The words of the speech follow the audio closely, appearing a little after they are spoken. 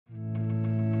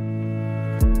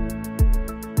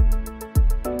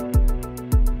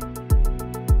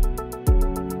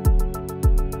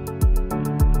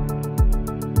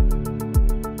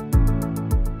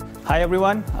Hi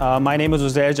everyone, my name is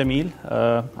Uzair Jamil.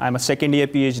 I'm a second year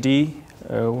PhD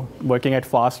working at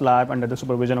FAST Lab under the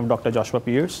supervision of Dr. Joshua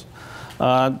Pierce.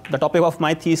 The topic of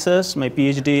my thesis, my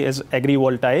PhD, is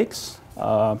agrivoltaics.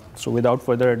 So without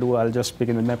further ado, I'll just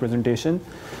begin with my presentation.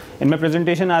 In my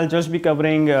presentation, I'll just be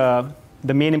covering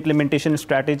the main implementation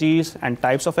strategies and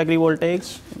types of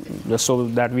agrivoltaics, just so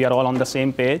that we are all on the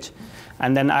same page.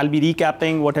 And then I'll be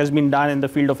recapping what has been done in the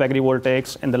field of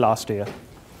agrivoltaics in the last year.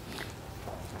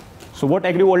 So what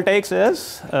agrivoltaics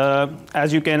is,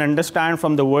 as you can understand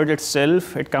from the word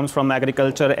itself, it comes from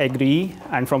agriculture, agri,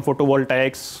 and from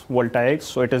photovoltaics, voltaics.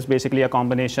 So it is basically a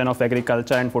combination of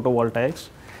agriculture and photovoltaics.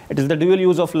 It is the dual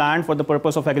use of land for the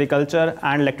purpose of agriculture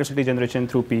and electricity generation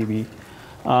through PV.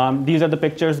 These are the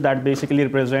pictures that basically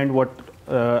represent what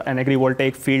an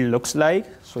agrivoltaic field looks like.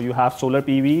 So you have solar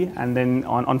PV and then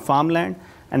on farmland,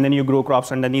 and then you grow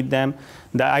crops underneath them.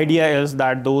 The idea is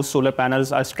that those solar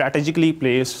panels are strategically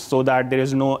placed so that there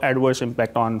is no adverse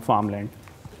impact on farmland.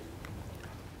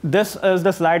 This is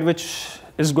the slide which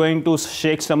is going to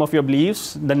shake some of your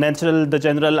beliefs. The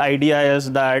general idea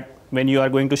is that when you are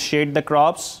going to shade the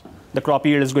crops, the crop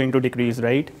yield is going to decrease,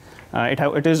 right?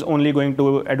 It is only going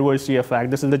to adversely affect.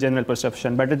 This is the general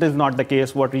perception, but it is not the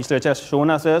case. What research has shown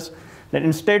us is that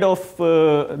instead of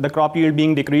the crop yield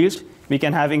being decreased, we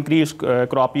can have increased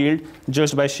crop yield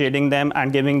just by shading them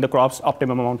and giving the crops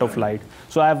optimum amount of light.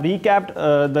 So I've recapped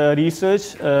the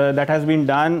research that has been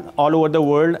done all over the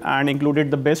world and included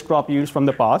the best crop yields from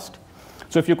the past.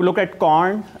 So if you look at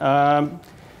corn,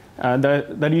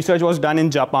 the research was done in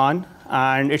Japan,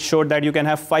 and it showed that you can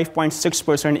have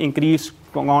 5.6% increased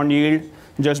corn yield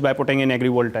just by putting in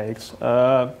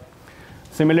agrivoltaics.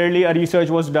 Similarly, a research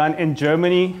was done in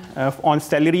Germany on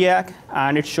celeriac,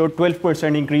 and it showed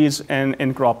 12% increase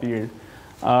in crop yield.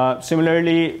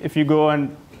 Similarly, if you go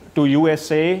on to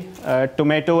USA,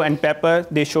 tomato and pepper,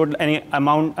 they showed an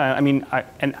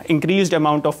increased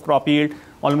amount of crop yield,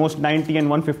 almost 90 and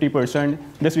 150%.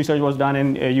 This research was done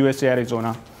in USA,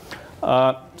 Arizona.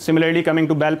 Similarly, coming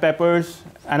to bell peppers,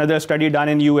 another study done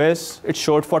in US, it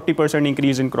showed 40%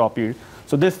 increase in crop yield.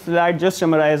 So this slide just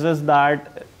summarizes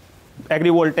that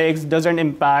agrivoltaics doesn't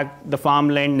impact the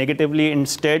farmland negatively.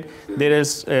 Instead, there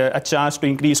is a chance to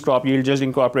increase crop yield just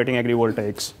incorporating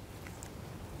agrivoltaics.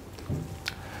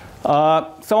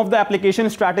 Some of the application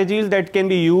strategies that can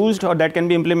be used or that can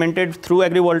be implemented through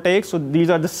agrivoltaics. So these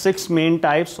are the 6 main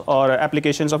types or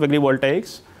applications of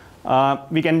agrivoltaics.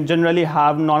 We can generally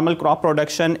have normal crop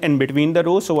production in between the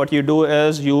rows. So what you do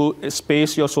is you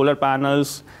space your solar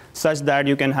panels such that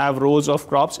you can have rows of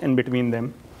crops in between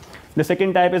them. The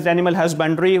second type is animal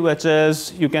husbandry, which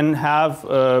is you can have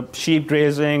sheep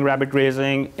grazing, rabbit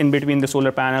grazing in between the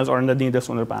solar panels or underneath the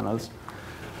solar panels.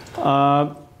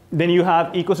 Then you have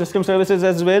ecosystem services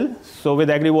as well. So with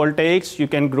agrivoltaics, you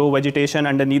can grow vegetation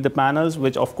underneath the panels,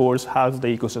 which of course has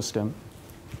the ecosystem.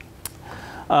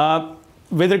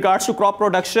 With regards to crop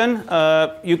production,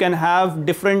 you can have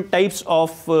different types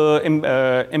of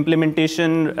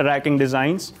implementation racking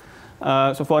designs.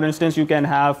 So for instance, you can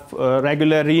have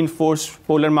regular reinforced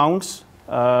polar mounts.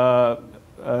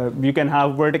 You can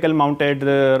have vertical mounted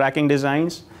racking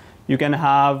designs. You can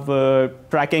have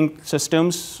tracking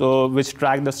systems, which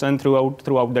track the sun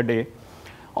throughout the day.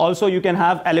 Also, you can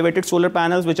have elevated solar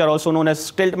panels, which are also known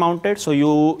as tilt mounted. So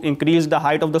you increase the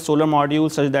height of the solar module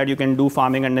such that you can do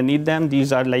farming underneath them.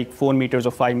 These are like 4 meters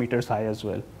or 5 meters high as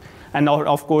well. And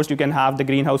of course, you can have the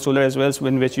greenhouse solar as well,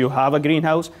 in which you have a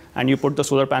greenhouse and you put the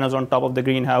solar panels on top of the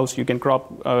greenhouse. You can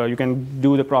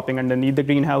do the cropping underneath the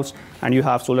greenhouse, and you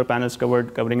have solar panels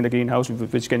covering the greenhouse,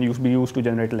 which can be used to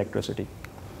generate electricity.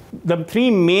 The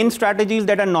 3 main strategies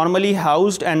that are normally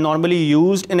housed and normally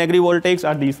used in agrivoltaics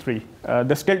are these 3.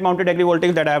 The stilt-mounted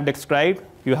agrivoltaics that I have described,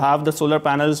 you have the solar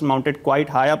panels mounted quite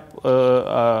high up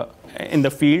in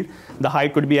the field. The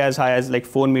height could be as high as like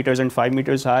 4 meters and 5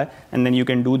 meters high, and then you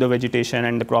can do the vegetation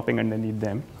and the cropping underneath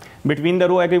them. Between the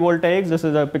row agrivoltaics, this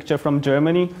is a picture from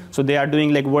Germany. So they are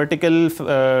doing like vertical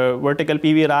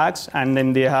PV racks, and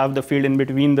then they have the field in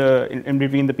between the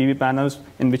PV panels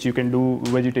in which you can do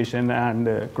vegetation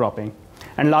and cropping.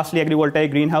 And lastly,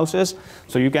 agrivoltaic greenhouses.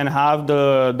 So you can have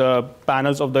the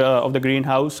panels of the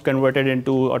greenhouse converted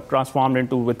into or transformed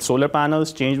into with solar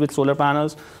panels, changed with solar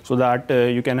panels, so that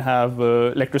you can have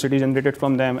electricity generated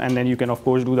from them, and then you can of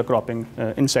course do the cropping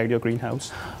inside your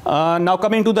greenhouse. Now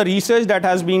coming to the research that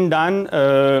has been done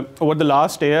over the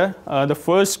last year, the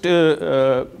first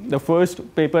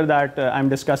paper that I'm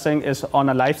discussing is on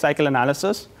a life cycle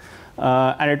analysis,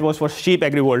 and it was for sheep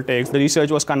agrivoltaics. The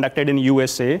research was conducted in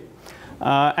USA.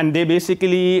 And they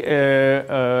basically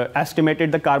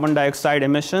estimated the carbon dioxide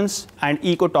emissions and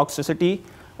ecotoxicity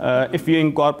if you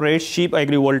incorporate sheep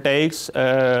agrivoltaics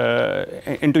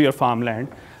into your farmland.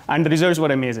 And the results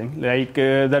were amazing. Like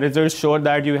the results showed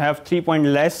that you have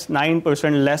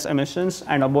 9% less emissions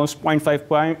and almost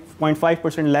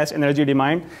 0.5% less energy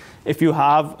demand if you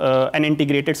have an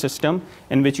integrated system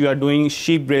in which you are doing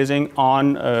sheep grazing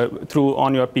on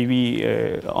your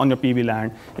PV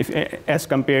land, as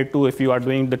compared to if you are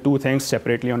doing the two things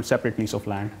separately on separate piece of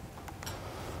land.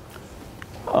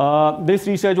 This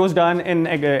research was done in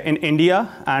India,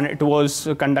 and it was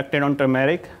conducted on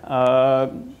turmeric.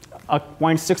 A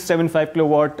 0.675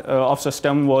 kilowatt of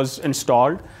system was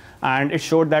installed, and it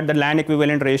showed that the land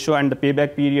equivalent ratio and the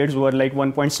payback periods were like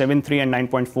 1.73 and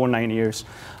 9.49 years.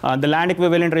 The land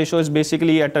equivalent ratio is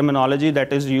basically a terminology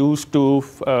that is used to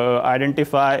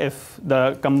identify if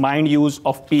the combined use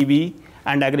of PV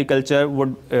and agriculture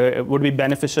would be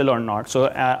beneficial or not. So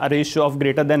a ratio of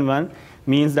greater than 1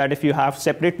 means that if you have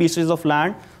separate pieces of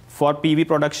land for PV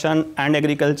production and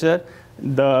agriculture,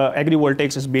 the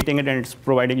agrivoltaics is beating it and it's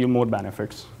providing you more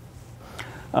benefits.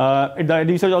 The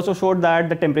research also showed that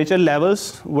the temperature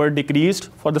levels were decreased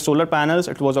for the solar panels.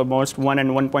 It was almost 1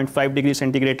 and 1.5 degrees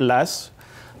centigrade less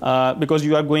because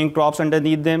you are growing crops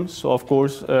underneath them. So of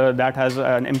course, that has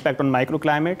an impact on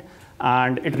microclimate,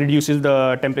 and it reduces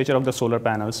the temperature of the solar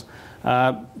panels.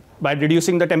 By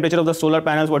reducing the temperature of the solar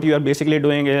panels, what you are basically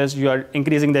doing is you are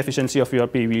increasing the efficiency of your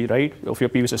PV, right? Of your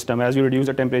PV system. As you reduce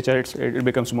the temperature, it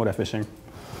becomes more efficient.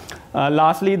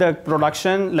 Lastly, the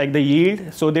production, like the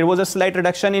yield. So there was a slight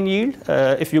reduction in yield.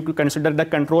 If you could consider the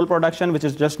control production, which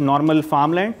is just normal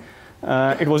farmland,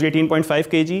 it was 18.5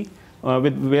 kg,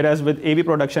 whereas with AB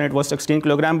production, it was 16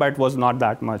 kilogram, but it was not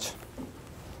that much.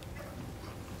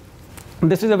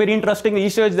 This is a very interesting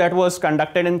research that was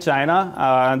conducted in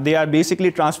China. They are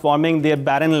basically transforming their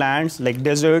barren lands, like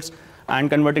deserts, and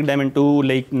converting them into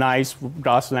like nice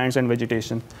grasslands and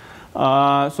vegetation.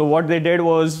 So what they did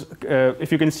was,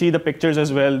 if you can see the pictures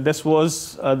as well, this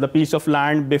was the piece of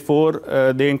land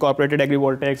before they incorporated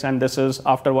agrivoltaics, and this is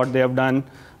after what they have done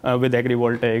with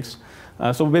agrivoltaics.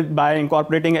 By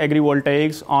incorporating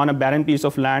agrivoltaics on a barren piece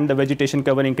of land, the vegetation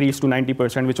cover increased to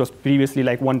 90%, which was previously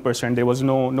like 1%. There was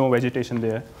no vegetation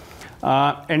there.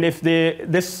 And if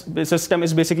this system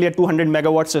is basically a 200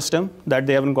 megawatt system that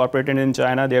they have incorporated in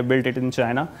China. They have built it in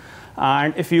China.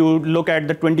 And if you look at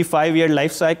the 25-year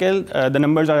life cycle, the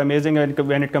numbers are amazing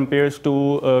when it compares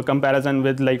to comparison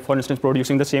with, like, for instance,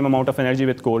 producing the same amount of energy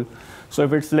with coal. So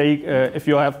if it's like, if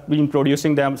you have been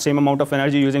producing the same amount of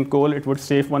energy using coal, it would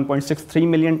save 1.63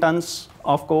 million tons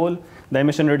of coal. The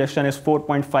emission reduction is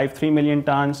 4.53 million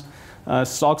tons.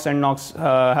 SOx and NOx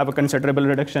have a considerable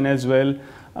reduction as well.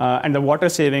 And the water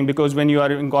saving, because when you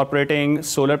are incorporating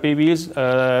solar PVs,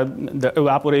 the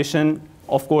evaporation,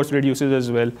 of course, reduces as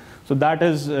well. So that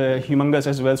is humongous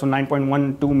as well. So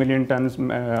 9.12 million tons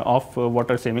of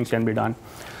water savings can be done.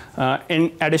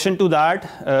 In addition to that,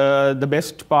 the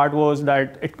best part was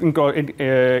that it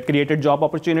created job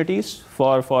opportunities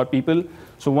for people.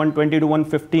 So 120 to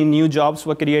 150 new jobs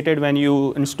were created when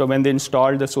they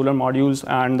installed the solar modules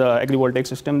and the agrivoltaic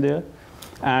system there.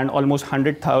 And almost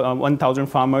 1,000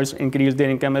 farmers increased their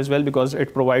income as well, because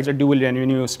it provides a dual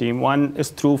revenue stream. One is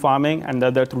through farming, and the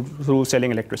other through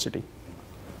selling electricity.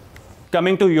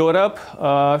 Coming to Europe,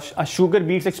 a sugar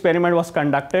beets experiment was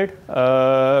conducted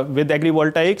with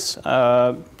agrivoltaics.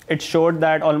 It showed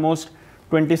that almost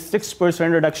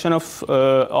 26% reduction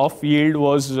of yield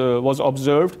was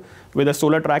observed with a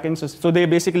solar tracking system. So they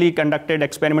basically conducted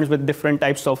experiments with different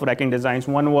types of racking designs.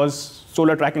 One was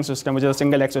solar tracking system, which is a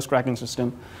single axis tracking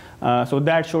system. So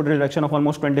that showed a reduction of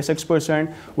almost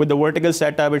 26%. With the vertical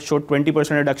setup, it showed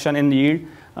 20% reduction in yield.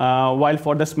 While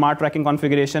for the smart tracking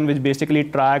configuration, which basically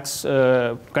tracks,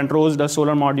 controls the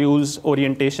solar module's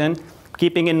orientation,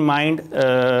 keeping in mind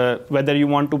whether you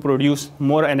want to produce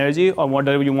more energy or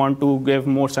whether you want to give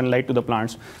more sunlight to the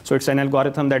plants. So it's an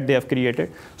algorithm that they have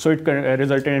created. So it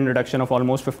resulted in reduction of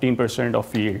almost 15%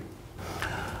 of yield.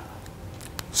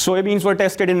 Soybeans were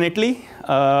tested in Italy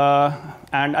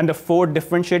and under 4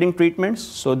 different shading treatments.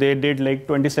 So they did like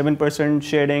 27%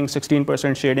 shading,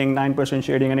 16% shading, 9%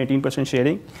 shading, and 18%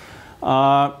 shading.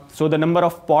 So the number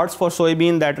of pods for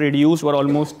soybean that reduced were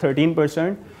almost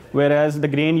 13%. Whereas the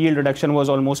grain yield reduction was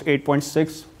almost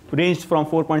 8.6, ranged from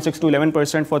 4.6 to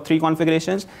 11% for 3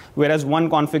 configurations, whereas one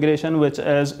configuration, which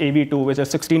is AB2, which is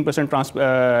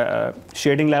 16%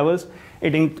 shading levels,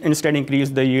 it instead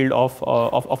increased the yield of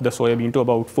the soybean to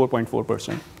about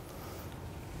 4.4%.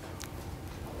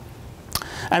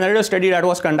 Another study that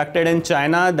was conducted in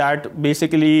China that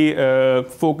basically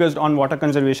focused on water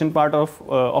conservation part of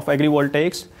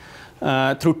agrivoltaics.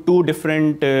 through two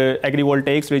different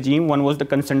agrivoltaics regime. One was the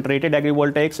concentrated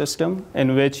agrivoltaic system,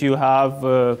 in which you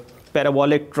have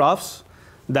parabolic troughs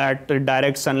that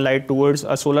direct sunlight towards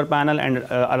a solar panel and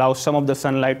allow some of the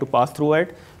sunlight to pass through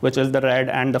it, which is the red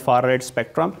and the far red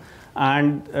spectrum.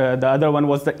 And the other one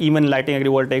was the even lighting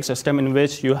agrivoltaic system, in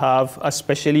which you have a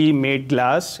specially made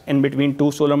glass in between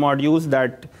two solar modules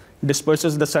that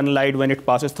disperses the sunlight when it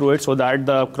passes through it, so that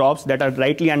the crops that are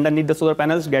rightly underneath the solar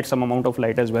panels get some amount of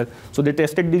light as well. So they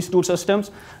tested these two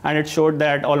systems, and it showed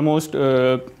that almost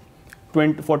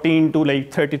 14 to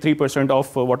like 33%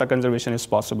 of water conservation is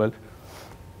possible.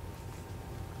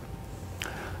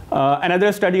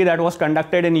 Another study that was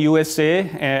conducted in USA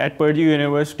at Purdue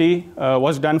University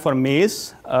was done for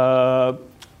maize.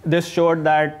 This showed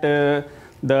that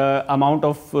the amount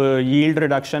of yield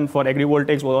reduction for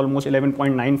agrivoltaics was almost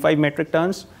 11.95 metric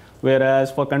tons,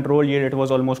 whereas for control yield it was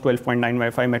almost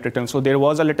 12.95 metric tons. So there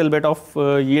was a little bit of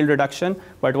yield reduction,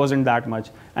 but it wasn't that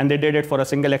much. And they did it for a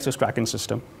single axis tracking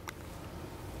system.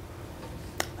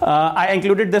 I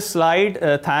included this slide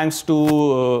thanks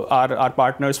to our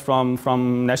partners from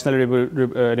National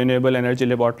Renewable Energy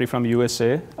Laboratory from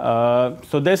USA.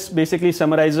 So this basically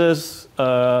summarizes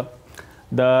the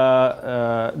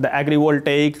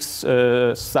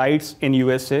agrivoltaics sites in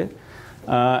USA.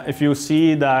 If you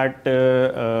see that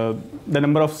the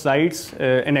number of sites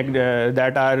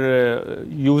that are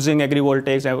using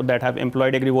agrivoltaics, that have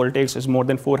employed agrivoltaics, is more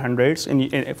than 400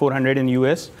 in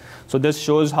US. So this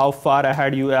shows how far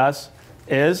ahead US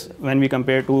is when we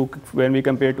compare to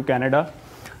Canada.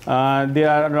 There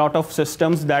are a lot of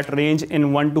systems that range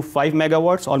in 1 to 5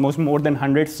 megawatts, almost more than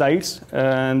 100 sites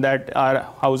that are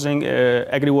housing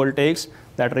agrivoltaics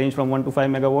that range from 1 to 5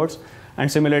 megawatts.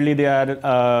 And similarly, there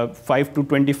are 5 to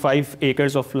 25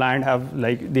 acres of land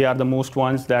they are the most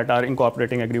ones that are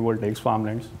incorporating agrivoltaics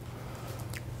farmlands.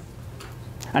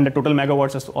 And the total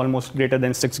megawatts is almost greater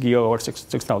than 6 gigawatts,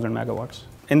 6,000 megawatts.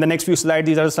 In the next few slides,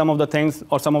 these are some of the things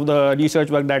or some of the research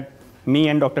work that me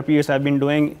and Dr. Pierce have been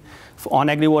doing on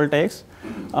agrivoltaics.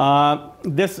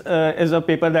 This is a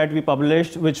paper that we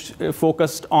published which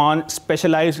focused on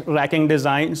specialized racking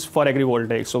designs for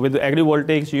agrivoltaics. So with the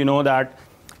agrivoltaics, you know that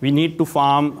we need to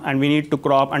farm and we need to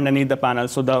crop underneath the panel.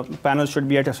 So the panel should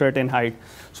be at a certain height.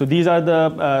 So these are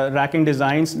the racking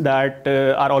designs that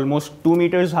are almost 2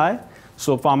 meters high.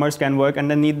 So farmers can work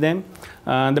underneath them.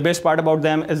 The best part about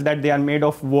them is that they are made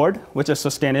of wood, which is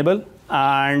sustainable,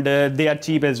 and they are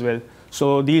cheap as well.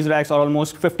 So these racks are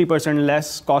almost 50%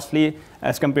 less costly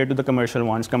as compared to the commercial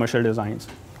ones, commercial designs.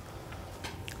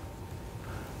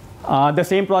 The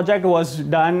same project was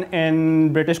done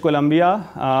in British Columbia,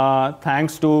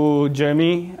 thanks to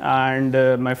Jeremy and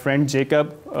my friend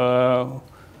Jacob.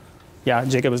 Yeah,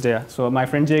 Jacob is there. So my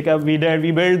friend Jacob, we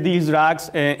built these racks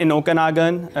in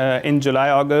Okanagan in July,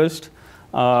 August.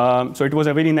 So it was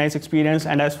a very nice experience.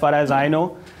 And as far as I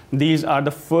know, these are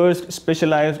the first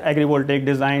specialized agrivoltaic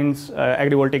designs,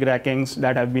 agrivoltaic rackings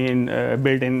that have been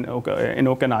built in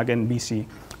Okanagan, BC.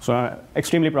 So I'm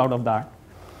extremely proud of that.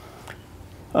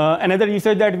 Another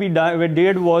research that we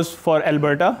did was for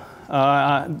Alberta.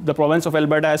 The province of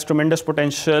Alberta has tremendous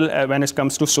potential when it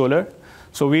comes to solar.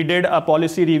 So we did a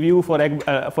policy review for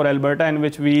Alberta, in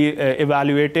which we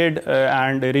evaluated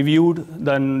and reviewed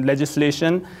the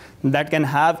legislation that can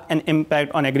have an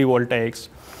impact on agrivoltaics.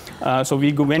 So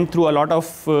we went through a lot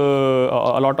of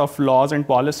laws and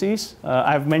policies.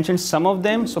 I've mentioned some of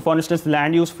them. So for instance,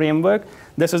 land use framework.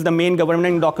 This is the main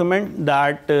governing document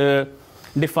that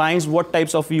defines what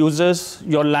types of uses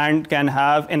your land can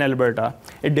have in Alberta.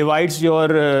 It divides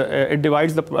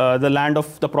the land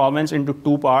of the province into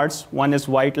two parts. One is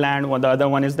white land, the other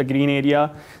one is the green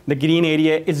area. The green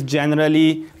area is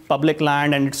generally public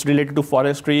land and it's related to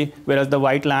forestry, whereas the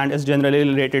white land is generally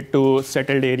related to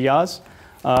settled areas.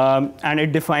 And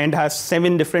it has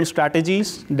 7 different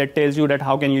strategies that tells you that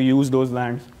how can you use those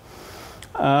lands.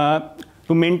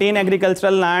 To maintain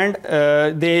agricultural land,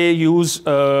 they use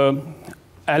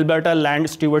Alberta Land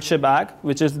Stewardship Act,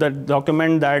 which is the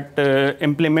document that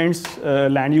implements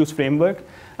land use framework.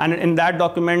 And in that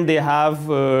document, they have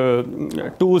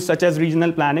tools such as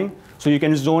regional planning. So you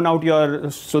can zone out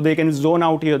the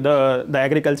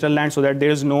agricultural land so that there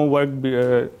is no work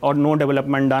or no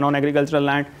development done on agricultural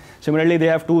land. Similarly, they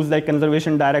have tools like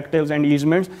conservation directives and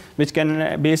easements, which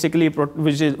can basically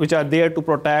which are there to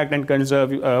protect and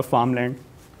conserve farmland.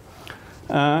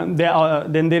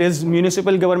 Then there is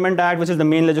Municipal Government Act, which is the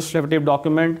main legislative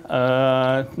document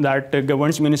that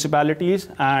governs municipalities.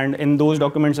 And in those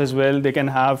documents as well, they can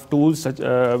have tools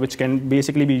which can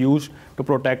basically be used to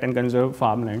protect and conserve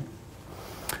farmland.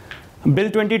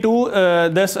 Bill 22,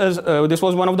 this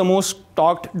was one of the most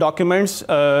talked documents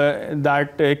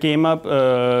that came up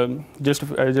just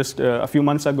a few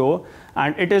months ago.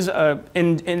 And it is,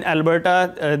 in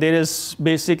Alberta, there is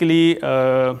basically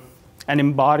an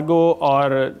embargo,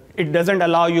 or it doesn't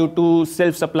allow you to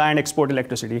self-supply and export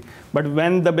electricity. But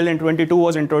when the bill in 22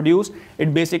 was introduced,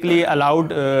 it basically allowed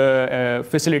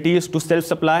facilities to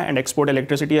self-supply and export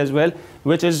electricity as well,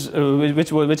 which is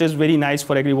very nice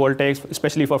for agrivoltaics,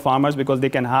 especially for farmers, because they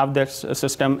can have their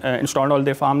system installed on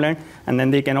their farmland, and then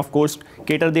they can, of course,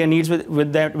 cater their needs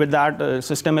with that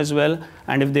system as well.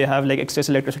 And if they have like excess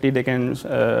electricity, they can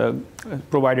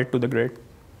provide it to the grid.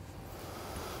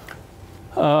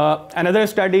 Another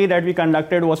study that we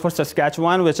conducted was for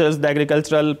Saskatchewan, which is the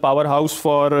agricultural powerhouse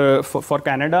for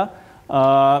Canada.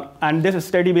 And this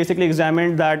study basically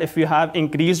examined that if you have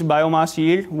increased biomass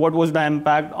yield, what was the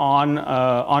impact on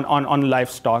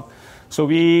livestock. So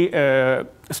we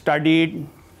studied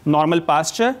normal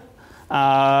pasture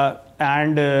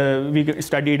and we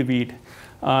studied wheat.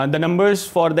 The numbers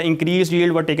for the increased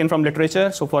yield were taken from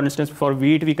literature. So for instance, for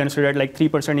wheat, we considered like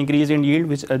 3% increase in yield,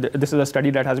 which this is a study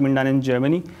that has been done in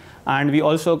Germany. And we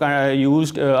also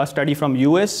used a study from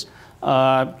US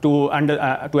to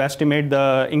estimate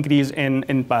the increase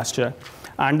in pasture.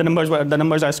 And the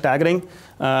numbers are staggering.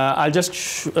 I'll just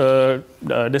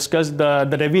discuss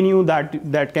the revenue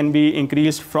that can be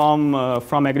increased from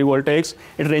agrivoltaics.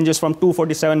 It ranges from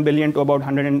 $247 billion to about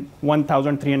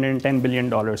 $101,310 billion.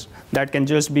 That can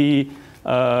just be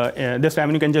this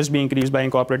revenue can just be increased by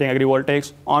incorporating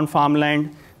agrivoltaics on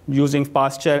farmland using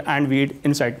pasture and wheat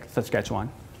inside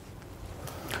Saskatchewan.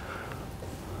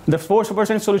 The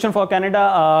 4% solution for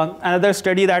Canada. Another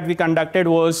study that we conducted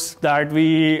was that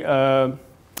we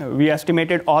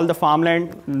estimated all the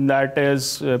farmland that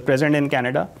is present in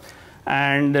Canada,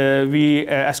 and we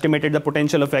estimated the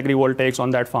potential of agrivoltaics on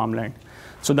that farmland.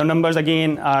 So the numbers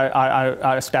again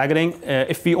are staggering.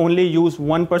 If we only use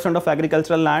 1% of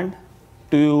agricultural land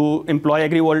to employ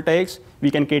agrivoltaics,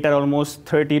 we can cater almost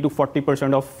 30 to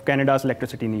 40% of Canada's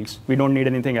electricity needs. We don't need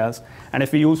anything else. And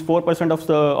if we use 4% of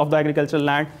the agricultural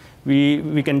land,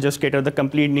 we can just cater the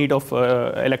complete need of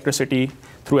electricity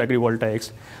through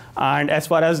agrivoltaics. And as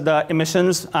far as the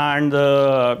emissions and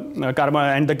the carbon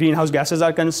and the greenhouse gases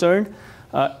are concerned,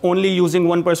 only using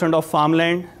 1% of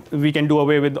farmland, we can do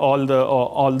away with all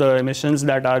the emissions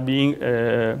that are being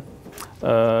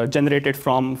generated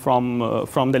from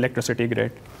the electricity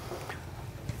grid.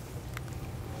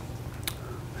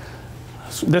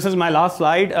 So this is my last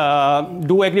slide.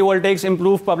 Do agrivoltaics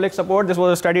improve public support? This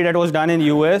was a study that was done in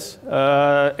US.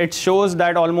 It shows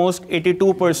that almost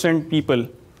 82% people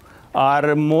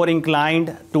are more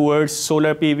inclined towards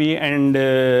solar PV and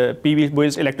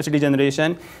PV-based electricity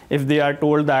generation if they are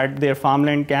told that their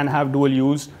farmland can have dual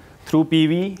use through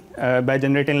PV by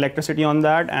generating electricity on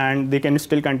that, and they can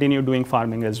still continue doing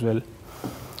farming as well.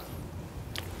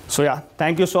 So yeah,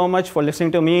 thank you so much for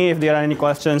listening to me. If there are any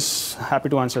questions, happy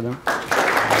to answer them.